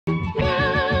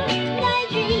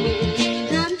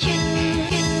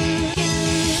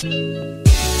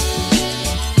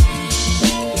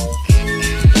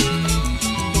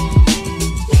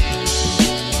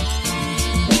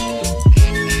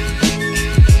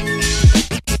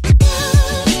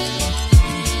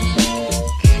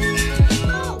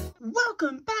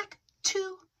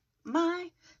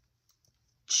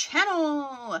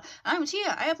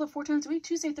Tia. I upload 4 times a week,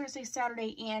 Tuesday, Thursday,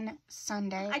 Saturday, and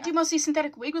Sunday. I do mostly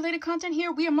synthetic wig related content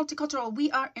here. We are multicultural. We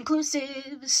are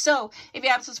inclusive. So if you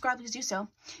haven't subscribed, please do so.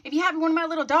 If you haven't, one of my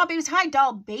little doll babies, hi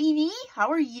doll baby. How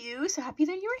are you? So happy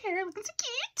that you're here. Looking so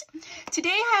cute. Today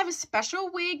I have a special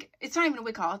wig. It's not even a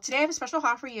wig haul. Today I have a special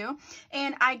haul for you.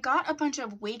 And I got a bunch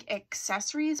of wig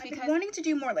accessories because I'm wanting to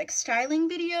do more like styling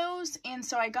videos. And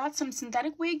so I got some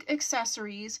synthetic wig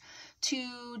accessories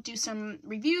to do some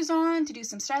reviews on, to do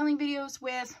some styling videos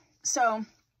with. So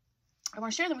I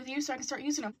want to share them with you so I can start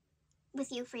using them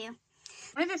with you for you.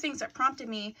 One of the things that prompted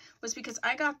me was because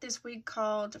I got this wig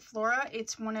called Flora.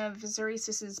 It's one of Zuri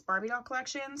Sis's Barbie doll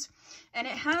collections, and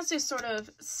it has this sort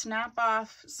of snap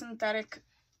off synthetic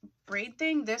braid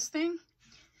thing, this thing.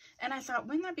 And I thought,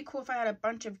 wouldn't that be cool if I had a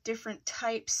bunch of different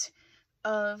types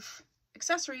of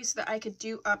accessories so that I could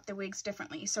do up the wigs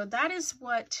differently. So that is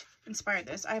what inspired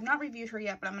this. I have not reviewed her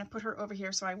yet, but I'm going to put her over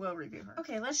here so I will review her.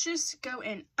 Okay, let's just go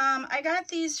in. I got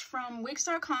these from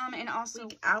wigs.com and also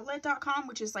wigoutlet.com,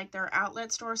 which is like their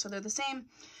outlet store. So they're the same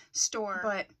store,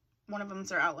 but one of them's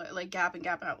their outlet, like Gap and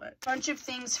Gap Outlet. Bunch of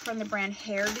things from the brand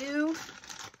Hairdo.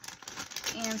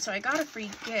 And so I got a free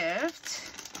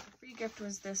gift. The free gift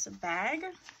was this bag.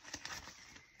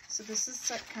 So this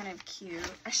is kind of cute.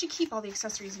 I should keep all the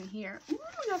accessories in here. Ooh,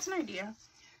 that's an idea.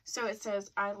 So it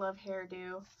says, I love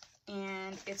Hairdo,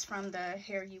 and it's from the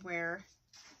Hair You Wear,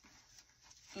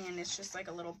 and it's just like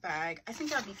a little bag. I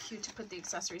think that'd be cute to put the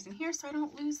accessories in here so I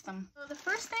don't lose them. So the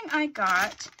first thing I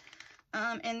got,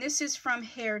 and this is from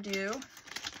Hairdo,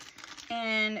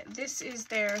 and this is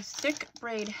their thick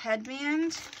braid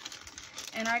headband.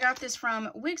 And I got this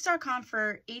from wigs.com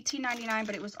for $18.99,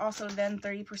 but it was also then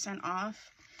 30%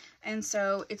 off. And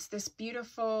so it's this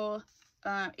beautiful,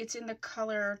 it's in the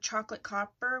color chocolate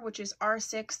copper, which is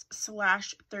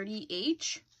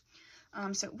R6/30H.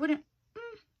 So it wouldn't,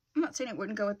 I'm not saying it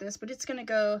wouldn't go with this, but it's going to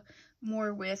go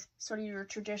more with sort of your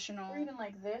traditional, or even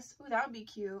like this. Ooh, that would be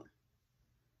cute.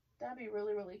 That'd be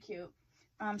really, really cute.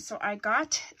 So I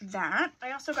got that.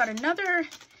 I also got another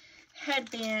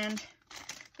headband.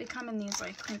 They come in these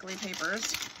like crinkly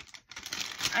papers.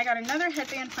 I got another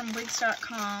headband from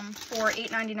wigs.com for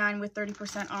 $8.99 with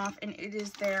 30% off, and it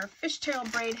is their fishtail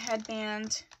braid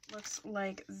headband. Looks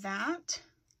like that.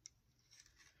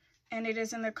 And it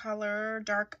is in the color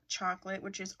dark chocolate,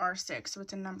 which is R6, so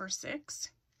it's a number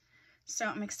 6. So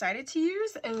I'm excited to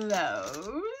use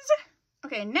those.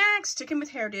 Okay, next, sticking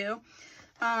with Hairdo,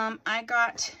 I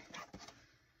got,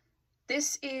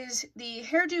 this is the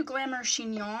Hairdo Glamour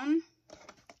Chignon.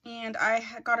 And I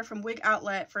got it from Wig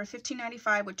Outlet for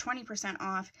 $15.95 with 20%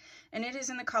 off. And it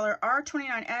is in the color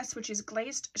R29S, which is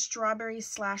glazed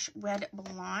strawberry/red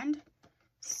blonde.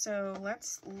 So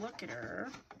let's look at her.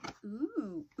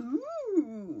 Ooh,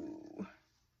 ooh.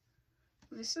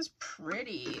 This is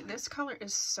pretty. This color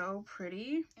is so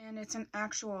pretty. And it's an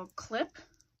actual clip.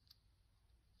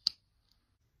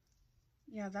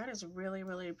 Yeah, that is really,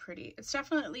 really pretty. It's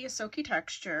definitely a silky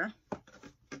texture.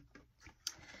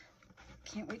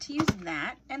 Can't wait to use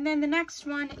that. And then the next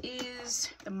one is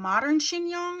the Modern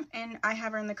Chignon, and I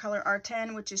have her in the color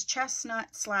R10, which is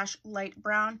chestnut/light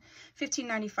brown,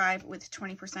 $15.95 with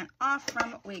 20% off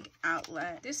from Wig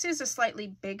Outlet. This is a slightly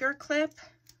bigger clip.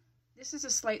 This is a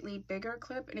slightly bigger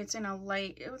clip, and it's in a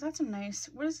light, oh, that's a nice,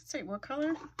 what does it say, what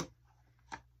color?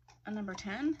 A number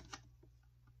 10?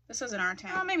 This is an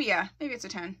R10. Oh, maybe, yeah, maybe it's a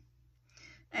 10.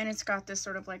 And it's got this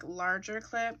sort of like larger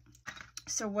clip.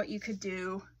 So what you could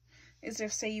do is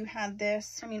if, say, you had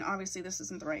this, I mean, obviously this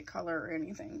isn't the right color or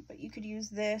anything, but you could use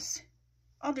this.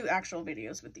 I'll do actual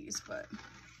videos with these, but,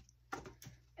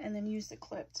 and then use the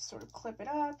clip to sort of clip it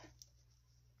up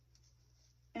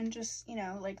and just, you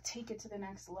know, like take it to the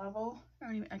next level.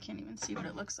 I can't even see what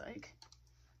it looks like.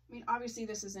 I mean, obviously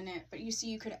this isn't it, but you see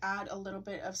you could add a little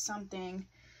bit of something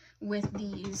with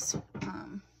these.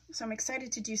 So I'm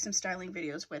excited to do some styling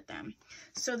videos with them.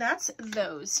 So that's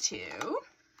those two.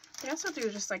 They also do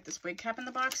just like this wig cap in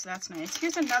the box, so that's nice.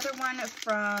 Here's another one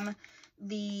from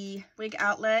the Wig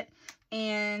Outlet,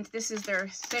 and this is their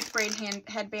thick braid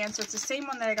headband. So it's the same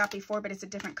one that I got before, but it's a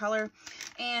different color.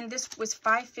 And this was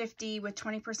 $5.50 with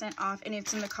 20% off, and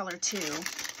it's in the color 2.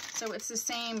 So it's the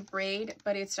same braid,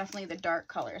 but it's definitely the dark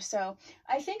color. So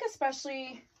I think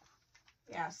especially,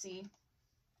 yeah, see,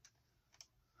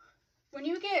 when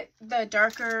you get the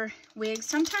darker wigs,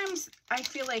 sometimes I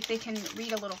feel like they can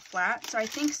read a little flat. So I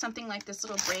think something like this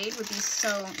little braid would be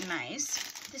so nice.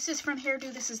 This is from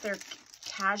Hairdo. This is their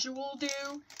Casual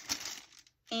Do.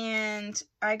 And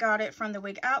I got it from the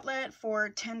Wig Outlet for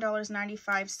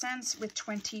 $10.95 with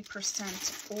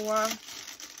 20%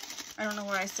 off. I don't know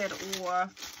why I said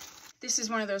off. This is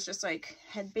one of those just like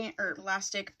headband or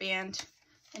elastic band,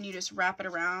 and you just wrap it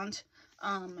around.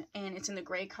 And it's in the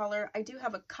gray color. I do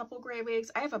have a couple gray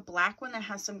wigs. I have a black one that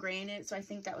has some gray in it, so I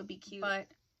think that would be cute. But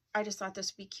I just thought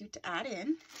this would be cute to add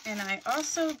in. And I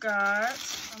also got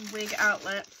a wig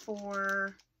outlet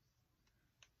for,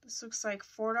 this looks like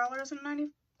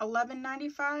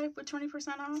 $11.95 with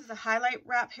 20% off. This is a highlight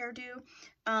wrap hairdo,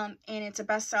 and it's a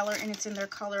bestseller, and it's in their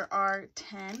color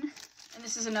R10. And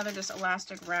this is another just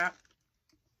elastic wrap.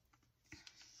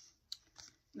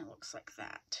 And it looks like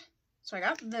that. So I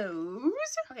got those.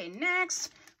 Okay,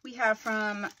 next we have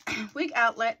from Wig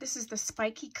Outlet. This is the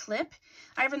spiky clip.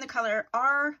 I have in the color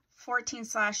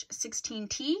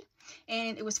R14/16T,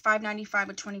 and it was $5.95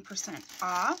 with 20%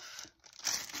 off.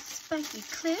 Spiky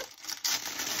clip.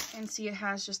 And see, it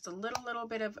has just a little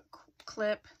bit of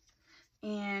clip,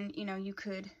 and you know, you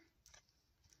could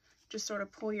just sort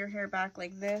of pull your hair back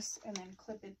like this and then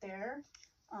clip it there.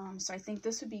 So I think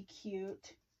this would be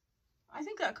cute. I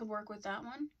think that could work with that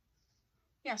one.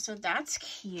 Yeah, so that's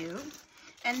cute.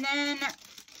 And then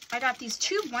I got these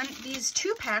two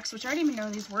packs, which I didn't even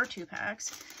know these were 2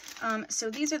 packs.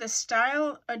 So these are the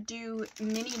Style Ado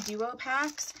Mini Duo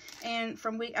packs, and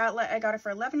from Wig Outlet I got it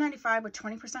for $11.95 with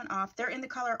 20% off. They're in the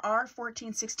color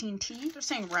R1416T. They're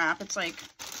saying wrap. It's like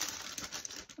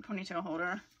a ponytail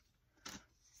holder,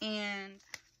 and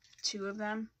 2 of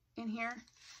them in here.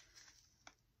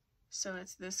 So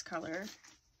it's this color.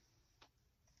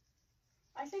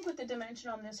 I think with the dimension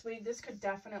on this wig, this could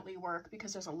definitely work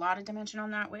because there's a lot of dimension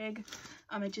on that wig.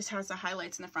 It just has the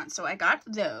highlights in the front. So I got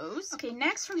those. Okay,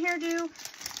 next from Hairdo,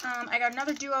 I got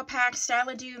another duo pack, Style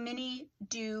Ado Mini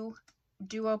Duo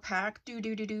pack.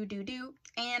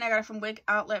 And I got it from Wig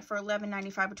Outlet for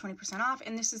 $11.95 with 20% off.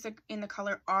 And this is in the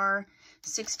color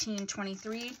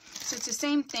R1623. So it's the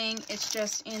same thing. It's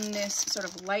just in this sort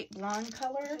of light blonde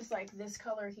color. It's like this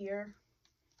color here.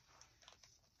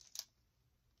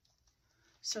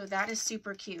 So that is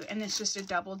super cute, and it's just a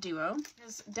double duo,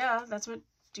 because duh, that's what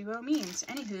duo means.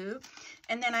 Anywho,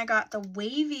 and then I got the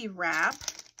wavy wrap,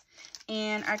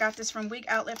 and I got this from Wig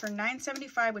Outlet for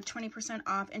 $9.75 with 20%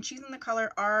 off, and she's in the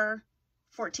color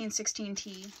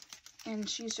R1416T, and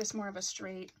she's just more of a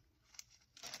straight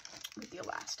with the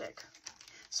elastic.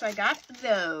 So I got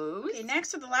those. Okay,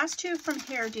 next are the last 2 from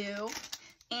Hairdo,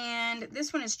 and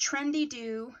this one is Trendy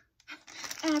Do.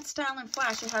 Add Style and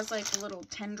Flash. It has like little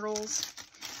tendrils.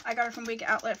 I got it from Wig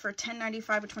Outlet for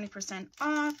 $10.95 with 20%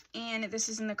 off, and this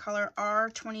is in the color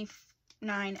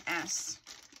R29S.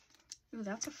 Ooh,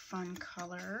 that's a fun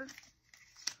color.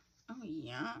 Oh,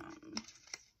 yum.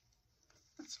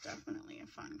 That's definitely a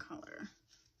fun color.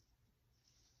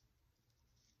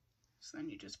 So then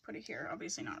you just put it here,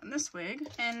 obviously not in this wig.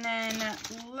 And then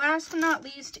last but not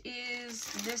least is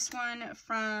this one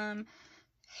from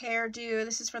Hairdo.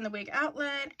 This is from the Wig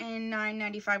Outlet, and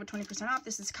 $9.95 with 20% off.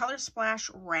 This is Color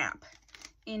Splash Wrap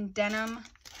in denim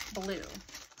blue.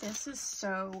 This is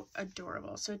so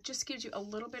adorable. So it just gives you a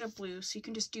little bit of blue, so you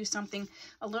can just do something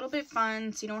a little bit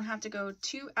fun, so you don't have to go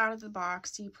too out of the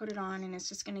box. So you put it on, and it's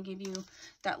just going to give you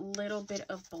that little bit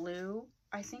of blue.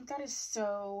 I think that is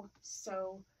so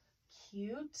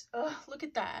cute. Oh, look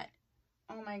at that.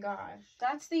 Oh my gosh.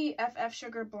 That's the FF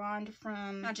Sugar Blonde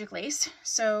from Magic Lace.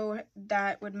 So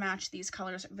that would match these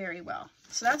colors very well.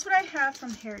 So that's what I have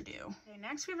from Hairdo. Okay,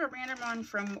 next we have a random one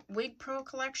from Wig Pro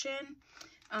Collection.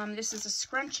 This is a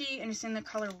scrunchie, and it's in the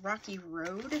color Rocky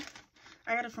Road.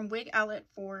 I got it from Wig Outlet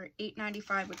for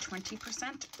 $8.95 with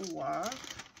 20%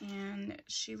 off. And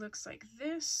she looks like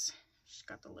this. She's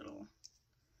got the little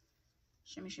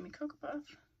shimmy shimmy Cocoa Puff.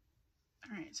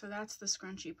 Alright, so that's the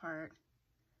scrunchie part.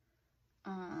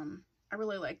 I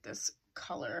really like this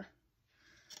color.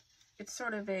 It's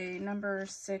sort of a number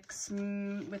 6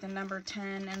 with a number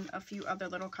 10 and a few other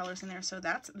little colors in there, so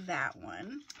that's that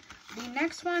one. The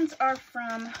next ones are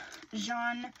from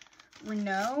Jean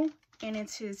Renault, and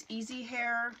it's his Easy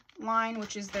Hair line,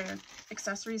 which is their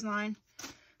accessories line.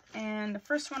 And the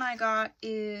first one I got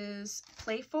is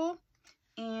Playful,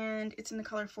 and it's in the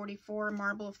color 44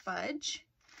 Marble Fudge.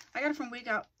 I got it from Wig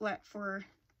Outlet for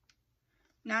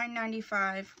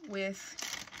 $9.95 with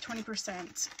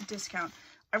 20% discount.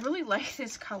 I really like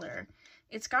this color.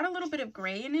 It's got a little bit of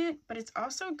gray in it, but it's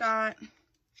also got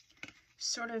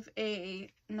sort of a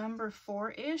number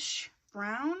 4-ish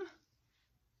brown.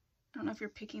 I don't know if you're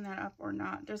picking that up or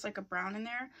not. There's like a brown in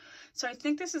there. So I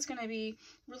think this is going to be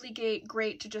really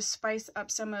great to just spice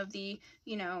up some of the,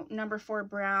 you know, number 4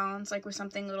 browns, like with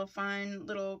something a little fun,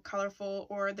 little colorful,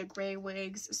 or the gray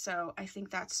wigs. So I think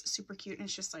that's super cute, and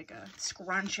it's just like a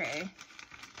scrunchie.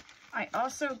 I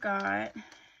also got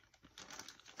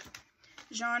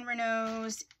Jean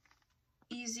Renault's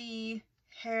easy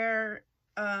hair.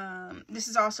 This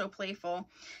is also playful,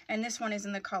 and this one is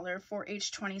in the color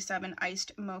 4H27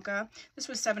 Iced Mocha. This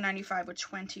was $7.95 with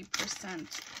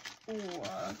 20%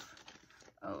 off.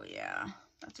 Oh yeah,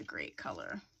 that's a great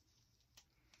color.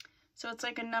 So it's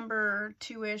like a number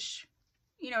 2-ish,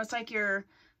 you know, it's like your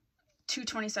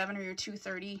 227 or your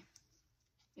 230.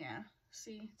 Yeah,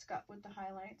 see, it's got with the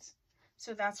highlights.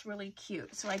 So that's really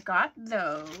cute. So I got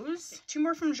those. 2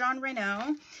 more from Jean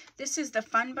Reno. This is the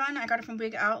Fun Bun. I got it from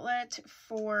Big Outlet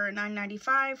for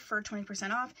 $9.95 for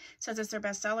 20% off. It says it's their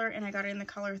bestseller, and I got it in the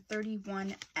color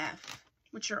 31F,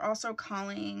 which you're also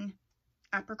calling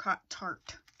apricot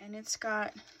tart. And it's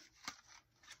got,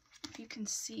 if you can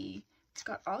see, it's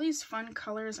got all these fun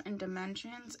colors and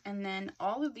dimensions, and then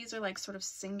all of these are like sort of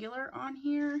singular on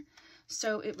here.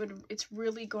 So it's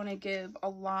really going to give a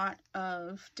lot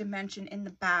of dimension in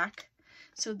the back.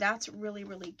 So that's really,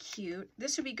 really cute.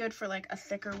 This would be good for like a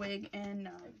thicker wig, and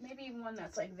maybe one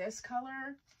that's like this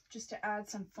color, just to add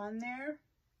some fun there.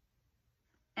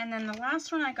 And then the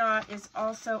last one I got is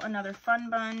also another Fun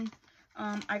Bun.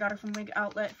 I got it from Wig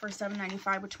Outlet for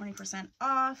 $7.95 with 20%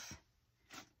 off.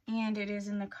 And it is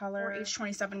in the color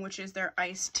H27, which is their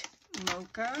Iced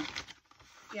Mocha.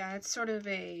 Yeah, it's sort of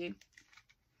a...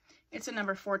 It's a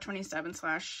number 4/27.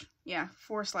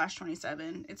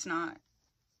 It's not,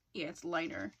 yeah, it's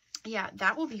lighter. Yeah,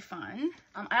 that will be fun.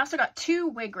 I also got 2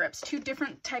 wig grips, 2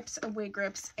 different types of wig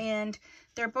grips, and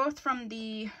they're both from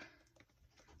the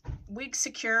Wig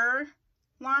Secure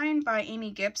line by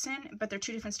Amy Gibson, but they're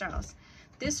 2 different styles.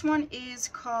 This one is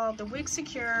called the Wig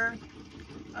Secure.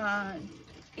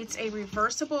 It's a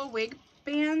reversible wig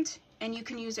band, and you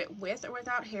can use it with or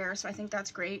without hair, so I think that's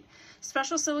great.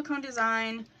 Special silicone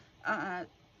design.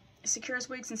 Secures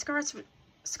wigs and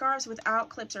scarves without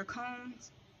clips or combs.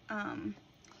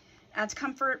 Adds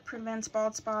comfort, prevents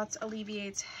bald spots,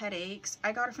 alleviates headaches.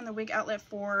 I got it from the Wig Outlet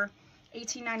for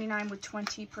 $18.99 with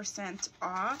 20%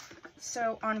 off.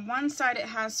 So on one side it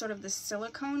has sort of the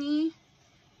silicone-y,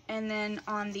 and then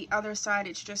on the other side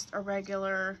it's just a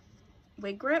regular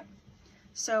wig grip.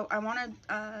 So I want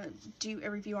to do a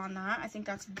review on that. I think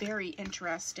that's very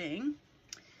interesting.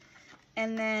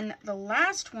 And then the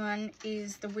last one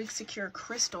is the Wig Secure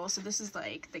Crystal. So this is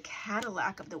like the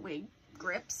Cadillac of the wig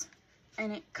grips.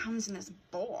 And it comes in this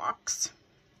box.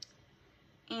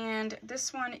 And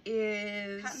this one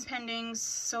is patent pending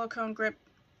silicone grip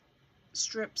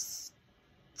strips,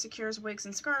 secures wigs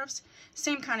and scarves.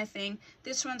 Same kind of thing.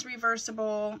 This one's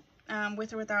reversible,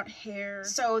 with or without hair.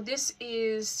 So this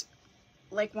is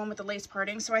like one with the lace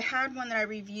parting. So I had one that I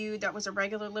reviewed that was a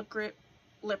regular wig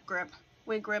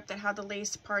grip that had the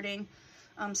lace parting.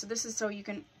 So this is so you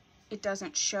can, it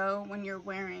doesn't show when you're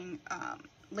wearing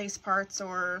lace parts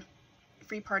or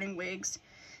free parting wigs.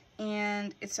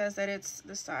 And it says that it's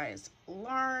the size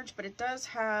large, but it does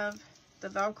have the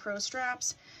Velcro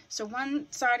straps. So one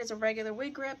side is a regular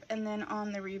wig grip, and then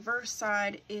on the reverse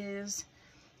side is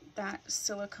that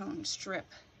silicone strip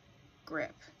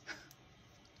grip.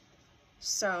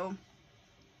 So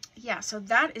yeah, so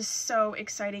that is so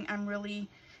exciting. I'm really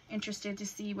interested to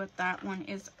see what that one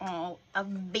is all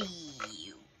about.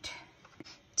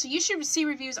 So you should see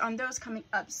reviews on those coming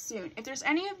up soon. If there's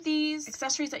any of these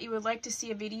accessories that you would like to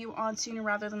see a video on sooner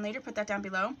rather than later, put that down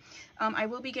below. I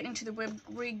will be getting to the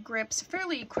wig grips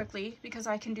fairly quickly because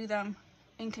I can do them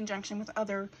in conjunction with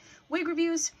other wig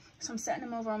reviews. So I'm setting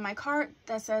them over on my cart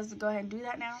that says go ahead and do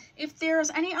that now. If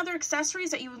there's any other accessories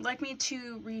that you would like me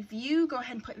to review, go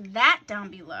ahead and put that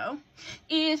down below.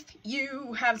 If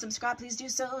you haven't subscribed, please do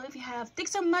so. If you have,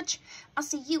 thanks so much. I'll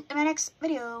see you in my next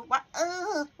video.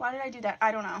 Why did I do that?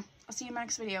 I don't know. I'll see you in my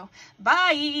next video.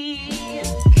 Bye!